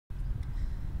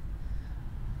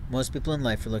Most people in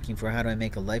life are looking for how do I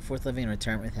make a life worth living and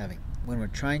retirement worth having. When we're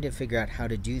trying to figure out how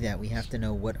to do that, we have to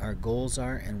know what our goals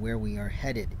are and where we are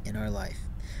headed in our life.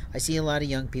 I see a lot of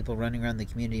young people running around the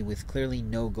community with clearly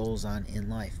no goals on in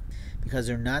life because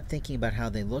they're not thinking about how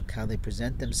they look, how they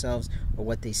present themselves, or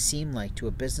what they seem like to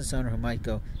a business owner who might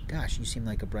go, gosh, you seem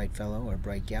like a bright fellow or a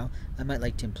bright gal. I might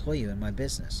like to employ you in my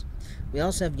business. We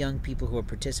also have young people who are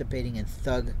participating in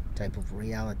thug type of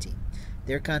reality.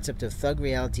 Their concept of thug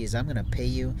reality is I'm going to pay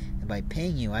you, and by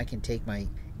paying you, I can take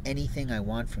anything I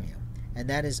want from you. And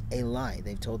that is a lie,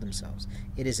 they've told themselves.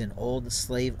 It is an old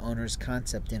slave owner's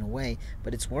concept in a way,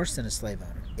 but it's worse than a slave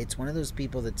owner. It's one of those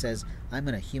people that says, I'm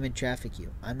going to human traffic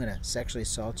you. I'm going to sexually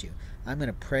assault you. I'm going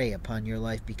to prey upon your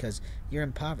life because you're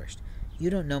impoverished. You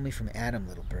don't know me from Adam,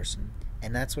 little person.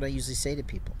 And that's what I usually say to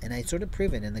people. And I sort of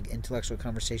prove it in the intellectual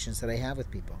conversations that I have with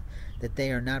people, that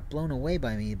they are not blown away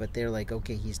by me, but they're like,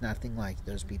 okay, he's nothing like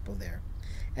those people there.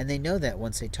 And they know that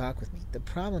once they talk with me. The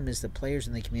problem is the players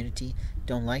in the community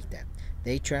don't like that.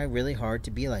 They try really hard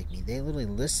to be like me. They literally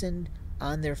listen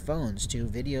on their phones to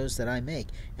videos that I make.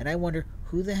 And I wonder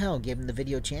who the hell gave them the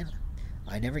video channel.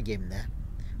 I never gave them that.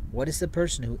 What is the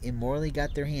person who immorally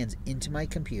got their hands into my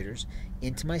computers,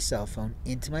 into my cell phone,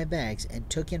 into my bags, and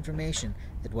took information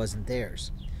that wasn't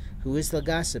theirs? Who is the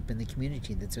gossip in the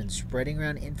community that's been spreading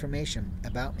around information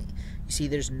about me? You see,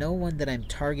 there's no one that I'm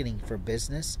targeting for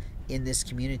business in this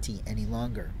community any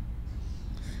longer.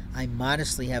 I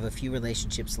modestly have a few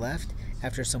relationships left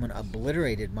after someone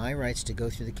obliterated my rights to go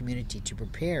through the community to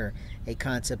prepare a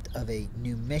concept of a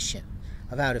new mission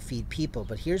of how to feed people.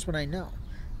 But here's what I know.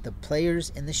 The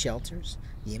players in the shelters,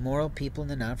 the immoral people in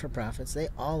the non-for-profits, they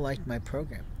all liked my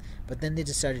program. But then they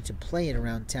decided to play it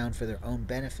around town for their own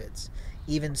benefits.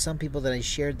 Even some people that I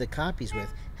shared the copies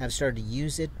with have started to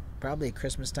use it, probably at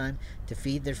Christmas time, to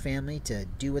feed their family, to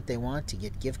do what they want, to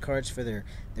get gift cards for their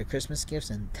Christmas gifts,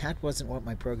 and that wasn't what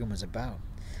my program was about.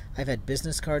 I've had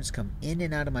business cards come in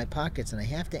and out of my pockets, and I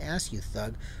have to ask you,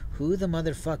 thug, who the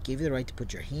motherfuck gave you the right to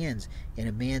put your hands in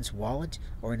a man's wallet,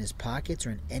 or in his pockets,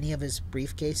 or in any of his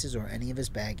briefcases, or any of his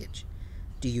baggage?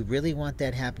 Do you really want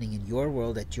that happening in your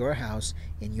world, at your house,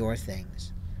 in your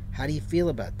things? How do you feel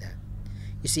about that?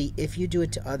 You see, if you do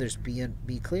it to others,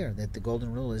 be clear that the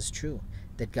golden rule is true,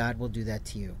 that God will do that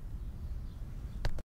to you.